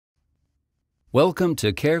Welcome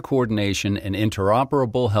to Care Coordination and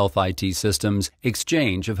Interoperable Health IT Systems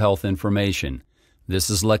Exchange of Health Information. This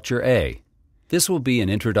is Lecture A. This will be an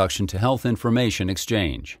introduction to Health Information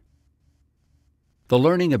Exchange. The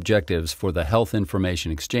learning objectives for the Health Information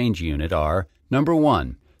Exchange unit are: Number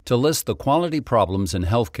 1, to list the quality problems in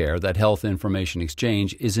healthcare that Health Information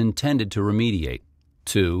Exchange is intended to remediate.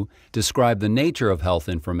 2, describe the nature of Health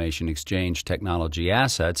Information Exchange technology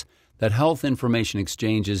assets that Health Information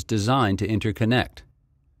Exchange is designed to interconnect.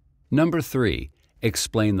 Number 3,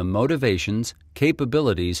 explain the motivations,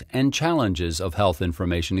 capabilities, and challenges of Health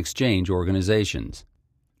Information Exchange organizations.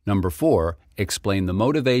 Number 4, explain the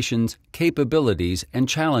motivations, capabilities, and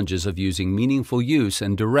challenges of using meaningful use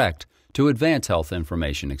and direct to advance Health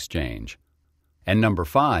Information Exchange. And number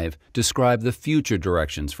 5, describe the future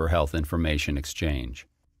directions for Health Information Exchange.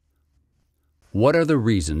 What are the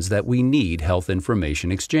reasons that we need Health Information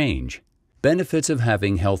Exchange? Benefits of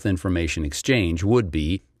having Health Information Exchange would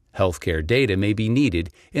be: healthcare data may be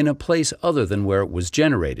needed in a place other than where it was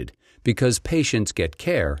generated because patients get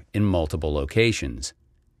care in multiple locations.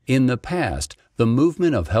 In the past, the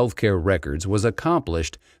movement of healthcare records was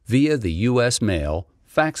accomplished via the U.S. mail,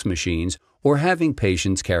 fax machines, or having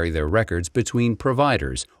patients carry their records between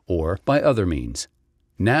providers or by other means.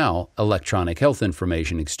 Now, Electronic Health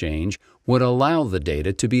Information Exchange would allow the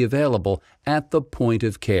data to be available at the point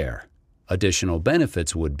of care. Additional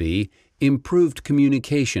benefits would be improved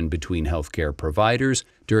communication between healthcare providers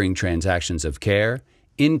during transactions of care,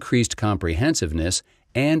 increased comprehensiveness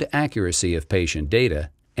and accuracy of patient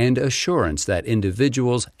data, and assurance that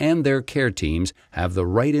individuals and their care teams have the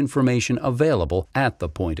right information available at the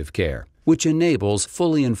point of care, which enables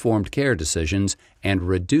fully informed care decisions and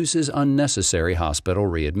reduces unnecessary hospital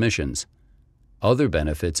readmissions. Other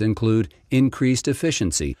benefits include increased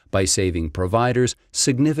efficiency by saving providers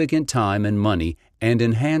significant time and money and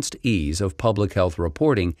enhanced ease of public health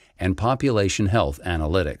reporting and population health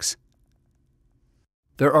analytics.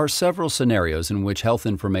 There are several scenarios in which Health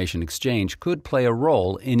Information Exchange could play a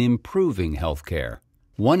role in improving healthcare.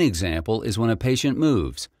 One example is when a patient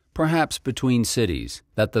moves, perhaps between cities,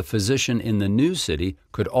 that the physician in the new city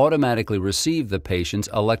could automatically receive the patient's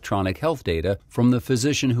electronic health data from the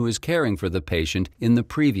physician who is caring for the patient in the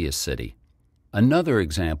previous city. Another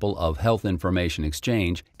example of Health Information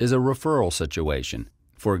Exchange is a referral situation.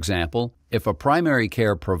 For example, if a primary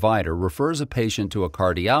care provider refers a patient to a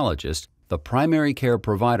cardiologist, the primary care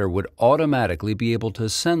provider would automatically be able to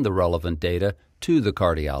send the relevant data to the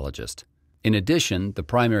cardiologist. In addition, the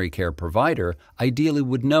primary care provider ideally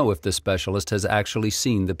would know if the specialist has actually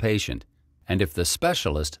seen the patient. And if the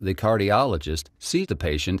specialist, the cardiologist, sees the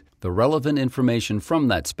patient, the relevant information from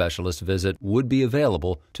that specialist visit would be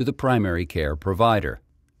available to the primary care provider.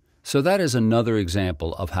 So that is another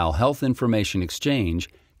example of how Health Information Exchange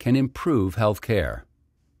can improve healthcare.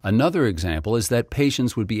 Another example is that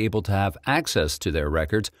patients would be able to have access to their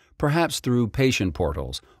records, perhaps through patient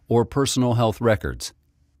portals or personal health records.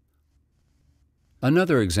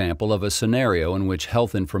 Another example of a scenario in which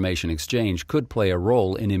Health Information Exchange could play a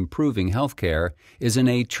role in improving healthcare is in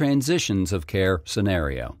a transitions of care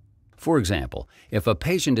scenario. For example, if a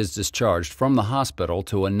patient is discharged from the hospital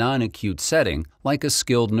to a non-acute setting like a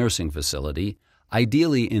skilled nursing facility,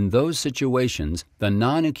 ideally in those situations, the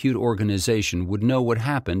non-acute organization would know what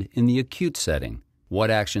happened in the acute setting,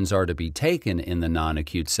 what actions are to be taken in the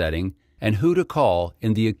non-acute setting, and who to call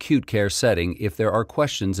in the acute care setting if there are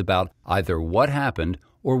questions about either what happened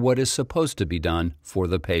or what is supposed to be done for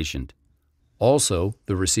the patient. Also,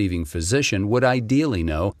 the receiving physician would ideally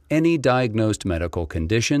know any diagnosed medical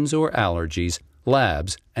conditions or allergies,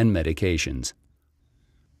 labs, and medications.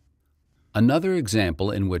 Another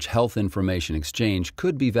example in which Health Information Exchange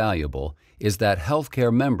could be valuable is that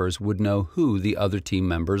healthcare members would know who the other team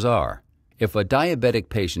members are. If a diabetic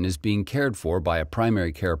patient is being cared for by a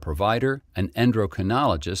primary care provider, an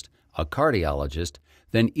endocrinologist, a cardiologist,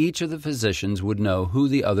 then each of the physicians would know who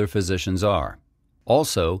the other physicians are.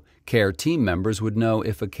 Also, care team members would know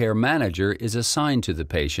if a care manager is assigned to the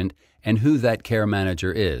patient and who that care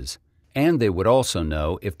manager is. And they would also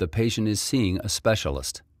know if the patient is seeing a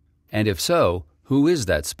specialist. And if so, who is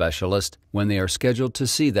that specialist, when they are scheduled to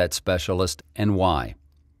see that specialist, and why.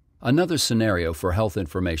 Another scenario for Health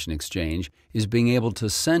Information Exchange is being able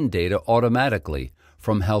to send data automatically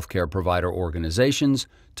from healthcare provider organizations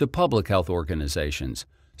to public health organizations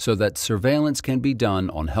so that surveillance can be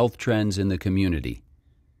done on health trends in the community.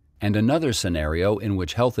 And another scenario in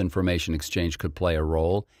which Health Information Exchange could play a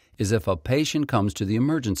role is if a patient comes to the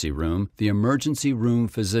emergency room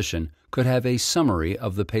physician could have a summary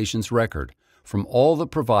of the patient's record from all the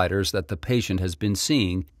providers that the patient has been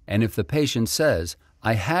seeing, and if the patient says,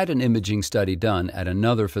 I had an imaging study done at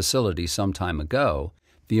another facility some time ago,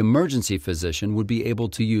 the emergency physician would be able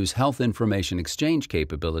to use health information exchange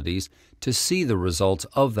capabilities to see the results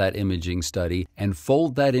of that imaging study and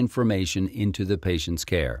fold that information into the patient's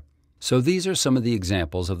care. So these are some of the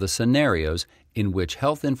examples of the scenarios in which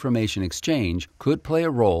health information exchange could play a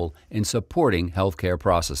role in supporting healthcare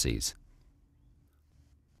processes.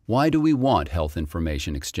 Why do we want health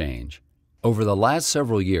information exchange? Over the last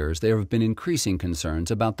several years, there have been increasing concerns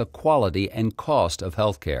about the quality and cost of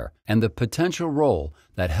healthcare and the potential role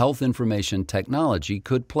that health information technology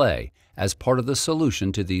could play as part of the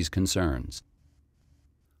solution to these concerns.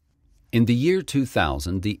 In the year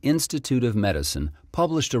 2000, the Institute of Medicine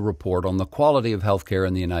published a report on the quality of healthcare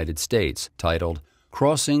in the United States titled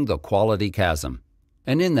Crossing the Quality Chasm.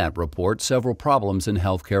 And in that report, several problems in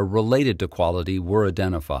healthcare related to quality were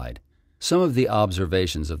identified. Some of the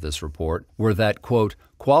observations of this report were that, quote,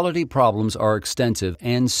 quality problems are extensive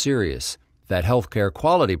and serious, that healthcare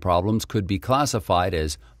quality problems could be classified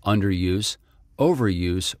as underuse,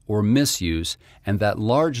 overuse, or misuse, and that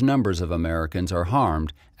large numbers of Americans are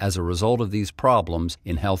harmed as a result of these problems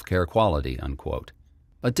in healthcare quality, unquote.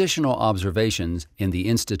 Additional observations in the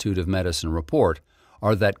Institute of Medicine report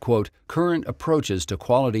are that, quote, current approaches to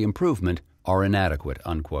quality improvement are inadequate,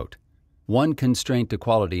 unquote. One constraint to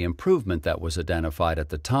quality improvement that was identified at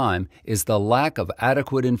the time is the lack of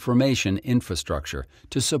adequate information infrastructure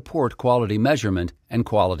to support quality measurement and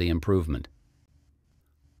quality improvement.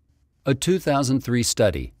 A 2003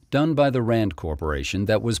 study done by the Rand Corporation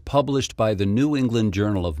that was published by the New England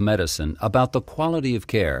Journal of Medicine about the quality of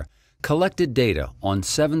care collected data on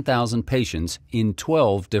 7,000 patients in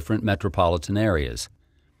 12 different metropolitan areas.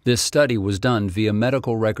 This study was done via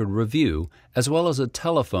medical record review as well as a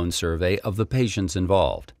telephone survey of the patients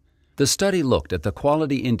involved. The study looked at the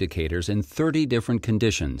quality indicators in 30 different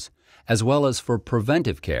conditions, as well as for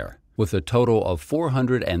preventive care, with a total of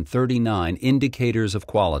 439 indicators of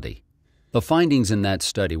quality. The findings in that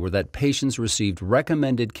study were that patients received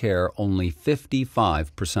recommended care only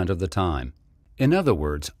 55% of the time. In other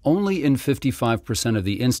words, only in 55% of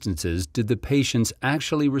the instances did the patients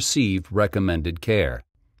actually receive recommended care.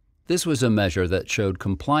 This was a measure that showed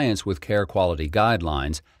compliance with care quality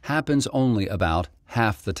guidelines happens only about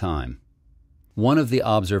half the time. One of the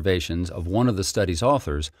observations of one of the study's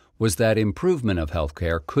authors was that improvement of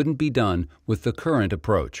healthcare couldn't be done with the current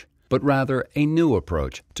approach, but rather a new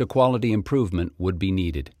approach to quality improvement would be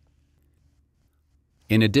needed.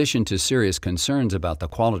 In addition to serious concerns about the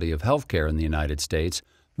quality of healthcare in the United States,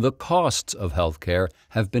 the costs of healthcare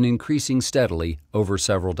have been increasing steadily over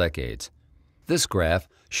several decades. This graph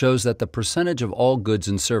shows that the percentage of all goods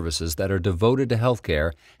and services that are devoted to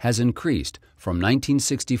healthcare has increased from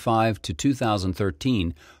 1965 to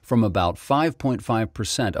 2013 from about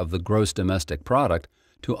 5.5% of the gross domestic product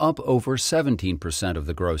to up over 17% of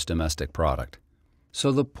the gross domestic product.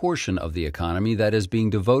 So the portion of the economy that is being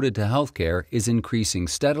devoted to healthcare is increasing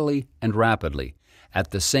steadily and rapidly,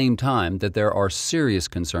 at the same time that there are serious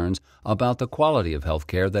concerns about the quality of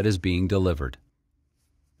healthcare that is being delivered.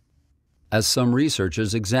 As some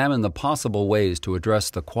researchers examined the possible ways to address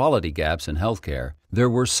the quality gaps in healthcare, there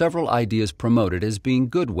were several ideas promoted as being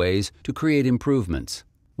good ways to create improvements.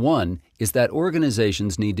 One is that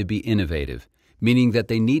organizations need to be innovative, meaning that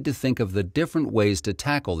they need to think of the different ways to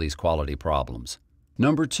tackle these quality problems.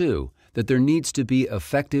 Number two, that there needs to be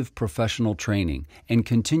effective professional training and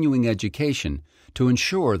continuing education to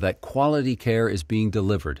ensure that quality care is being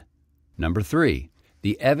delivered. Number three,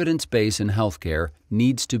 the evidence base in healthcare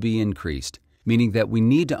needs to be increased, meaning that we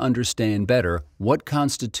need to understand better what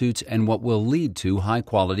constitutes and what will lead to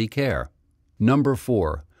high-quality care. Number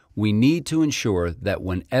four, we need to ensure that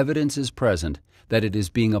when evidence is present, that it is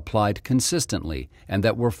being applied consistently and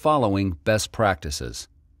that we're following best practices.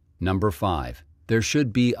 Number five, there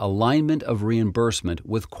should be alignment of reimbursement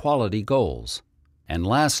with quality goals. And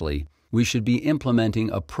lastly, we should be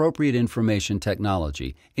implementing appropriate information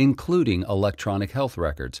technology, including electronic health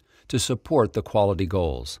records, to support the quality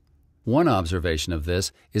goals. One observation of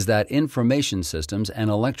this is that information systems and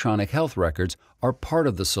electronic health records are part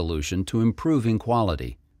of the solution to improving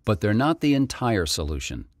quality, but they're not the entire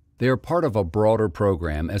solution. They are part of a broader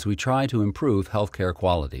program as we try to improve healthcare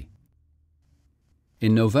quality.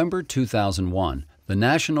 In November 2001, the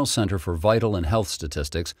National Center for Vital and Health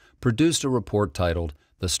Statistics produced a report titled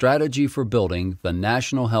The Strategy for Building the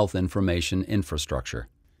National Health Information Infrastructure.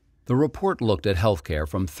 The report looked at healthcare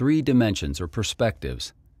from three dimensions or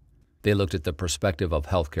perspectives. They looked at the perspective of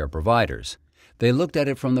healthcare providers. They looked at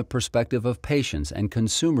it from the perspective of patients and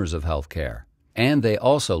consumers of healthcare. And they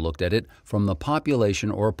also looked at it from the population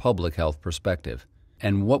or public health perspective.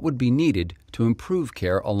 and what would be needed to improve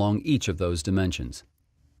care along each of those dimensions.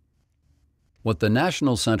 What the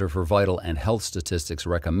National Center for Vital and Health Statistics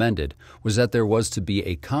recommended was that there was to be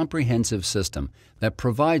a comprehensive system that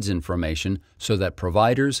provides information so that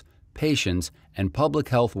providers, patients, and public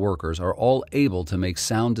health workers are all able to make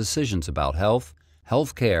sound decisions about health,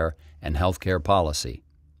 health care, and health care policy.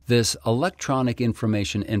 This electronic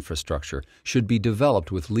information infrastructure should be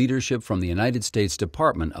developed with leadership from the United States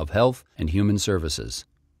Department of Health and Human Services.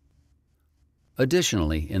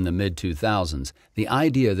 Additionally, in the mid-2000s, the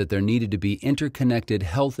idea that there needed to be interconnected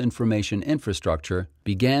health information infrastructure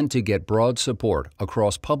began to get broad support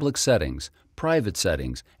across public settings, private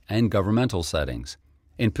settings, and governmental settings.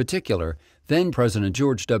 In particular, then-President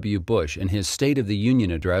George W. Bush, in his State of the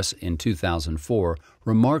Union address in 2004,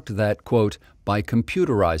 remarked that, quote, "By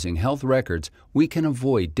computerizing health records, we can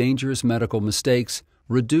avoid dangerous medical mistakes,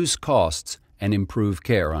 reduce costs, and improve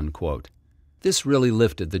care," unquote. This really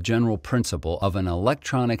lifted the general principle of an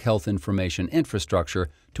electronic health information infrastructure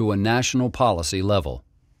to a national policy level.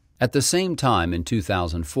 At the same time, in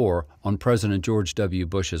 2004, on President George W.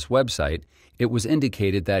 Bush's website, it was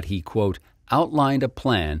indicated that he, quote, outlined a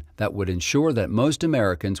plan that would ensure that most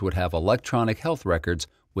Americans would have electronic health records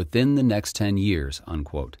within the next 10 years,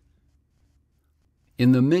 unquote.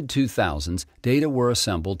 In the mid-2000s, data were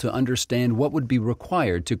assembled to understand what would be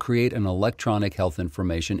required to create an electronic health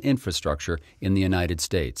information infrastructure in the United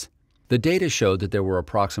States. The data showed that there were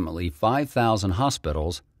approximately 5,000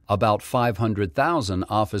 hospitals, about 500,000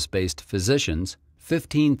 office-based physicians,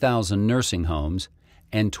 15,000 nursing homes,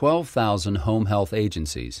 and 12,000 home health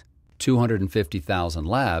agencies, 250,000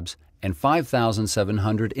 labs, and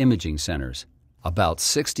 5,700 imaging centers, about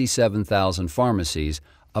 67,000 pharmacies,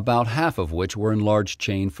 about half of which were in large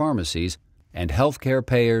chain pharmacies, and healthcare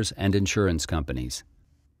payers and insurance companies.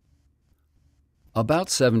 About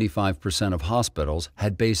 75% of hospitals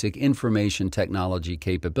had basic information technology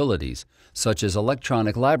capabilities, such as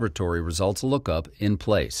electronic laboratory results lookup, in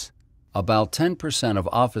place. About 10% of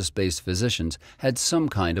office-based physicians had some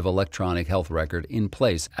kind of electronic health record in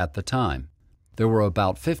place at the time. There were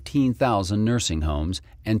about 15,000 nursing homes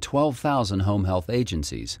and 12,000 home health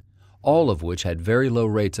agencies, all of which had very low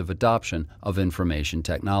rates of adoption of information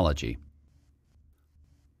technology.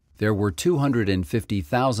 There were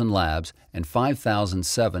 250,000 labs and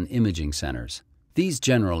 5,007 imaging centers. These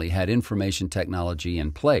generally had information technology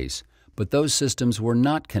in place, but those systems were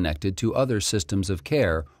not connected to other systems of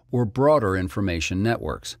care or broader information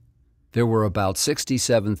networks. There were about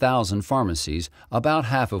 67,000 pharmacies, about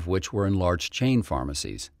half of which were in large chain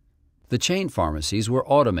pharmacies. The chain pharmacies were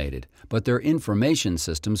automated, but their information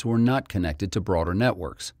systems were not connected to broader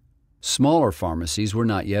networks. Smaller pharmacies were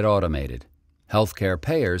not yet automated. Healthcare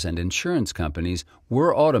payers and insurance companies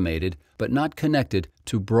were automated, but not connected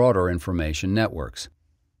to broader information networks.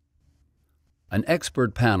 An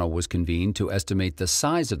expert panel was convened to estimate the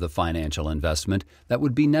size of the financial investment that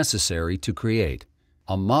would be necessary to create.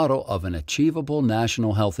 A model of an achievable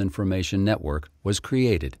national health information network was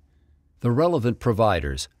created. The relevant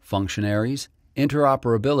providers, functionaries,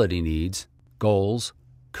 interoperability needs, goals,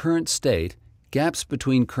 current state, gaps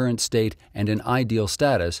between current state and an ideal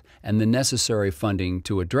status, and the necessary funding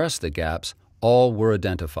to address the gaps all were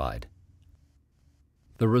identified.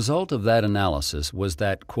 The result of that analysis was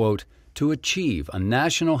that, quote, to achieve a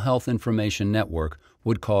national health information network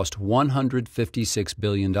would cost $156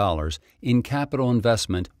 billion in capital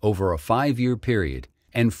investment over a 5-year period,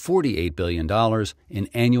 and $48 billion in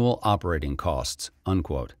annual operating costs,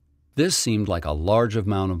 unquote. This seemed like a large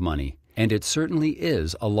amount of money, and it certainly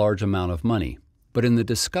is a large amount of money. But in the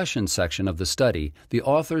discussion section of the study, the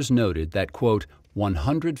authors noted that, quote,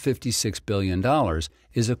 $156 billion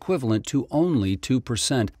is equivalent to only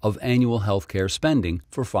 2% of annual healthcare spending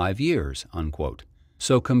for 5 years, unquote.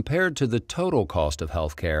 So compared to the total cost of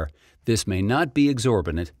healthcare, this may not be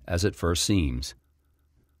exorbitant as it first seems.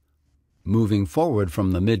 Moving forward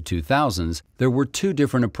from the mid-2000s, there were 2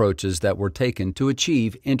 different approaches that were taken to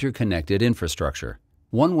achieve interconnected infrastructure.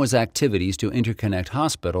 One was activities to interconnect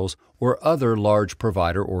hospitals or other large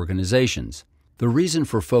provider organizations. The reason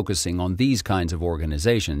for focusing on these kinds of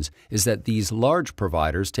organizations is that these large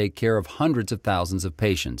providers take care of hundreds of thousands of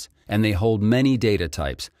patients, and they hold many data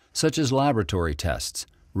types, such as laboratory tests,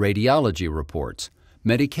 radiology reports,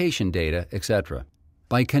 medication data, etc.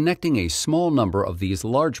 By connecting a small number of these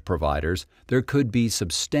large providers, there could be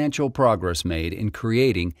substantial progress made in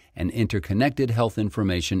creating an interconnected health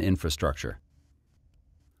information infrastructure.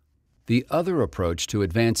 The other approach to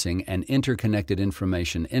advancing an interconnected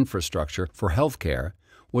information infrastructure for healthcare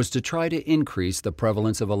was to try to increase the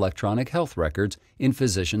prevalence of electronic health records in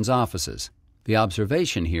physicians' offices. The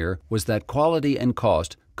observation here was that quality and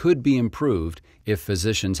cost could be improved if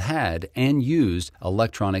physicians had and used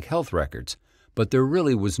electronic health records, but there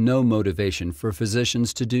really was no motivation for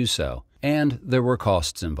physicians to do so, and there were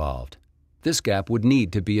costs involved. This gap would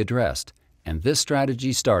need to be addressed, and this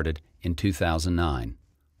strategy started in 2009.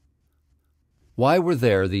 Why were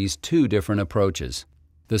there these two different approaches?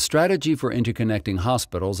 The strategy for interconnecting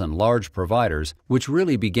hospitals and large providers, which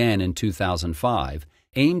really began in 2005,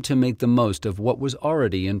 aimed to make the most of what was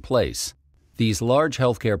already in place. These large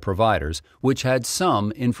healthcare providers, which had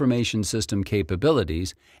some information system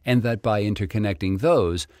capabilities, and that by interconnecting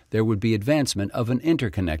those, there would be advancement of an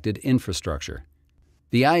interconnected infrastructure.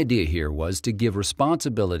 The idea here was to give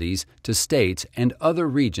responsibilities to states and other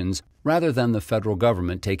regions rather than the federal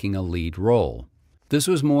government taking a lead role. This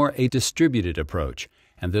was more a distributed approach,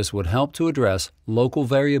 and this would help to address local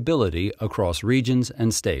variability across regions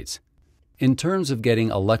and states. In terms of getting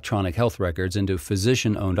electronic health records into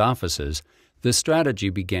physician-owned offices, this strategy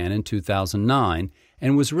began in 2009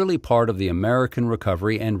 and was really part of the American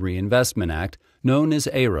Recovery and Reinvestment Act, known as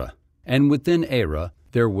ARRA. And within ARRA,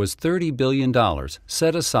 there was $30 billion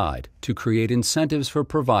set aside to create incentives for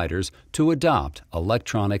providers to adopt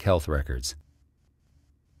electronic health records.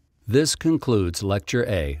 This concludes Lecture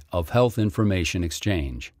A of Health Information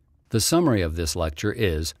Exchange. The summary of this lecture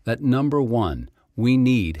is that number 1, we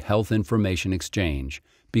need health information exchange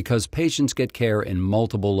because patients get care in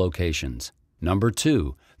multiple locations. Number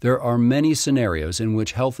 2, there are many scenarios in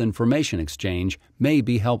which health information exchange may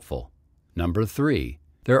be helpful. Number 3,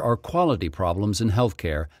 there are quality problems in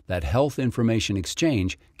healthcare that health information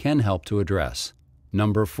exchange can help to address.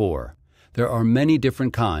 Number 4, there are many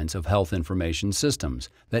different kinds of health information systems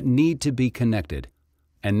that need to be connected.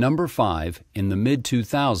 And number 5, in the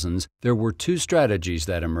mid-2000s, there were two strategies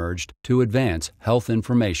that emerged to advance health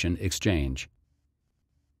information exchange.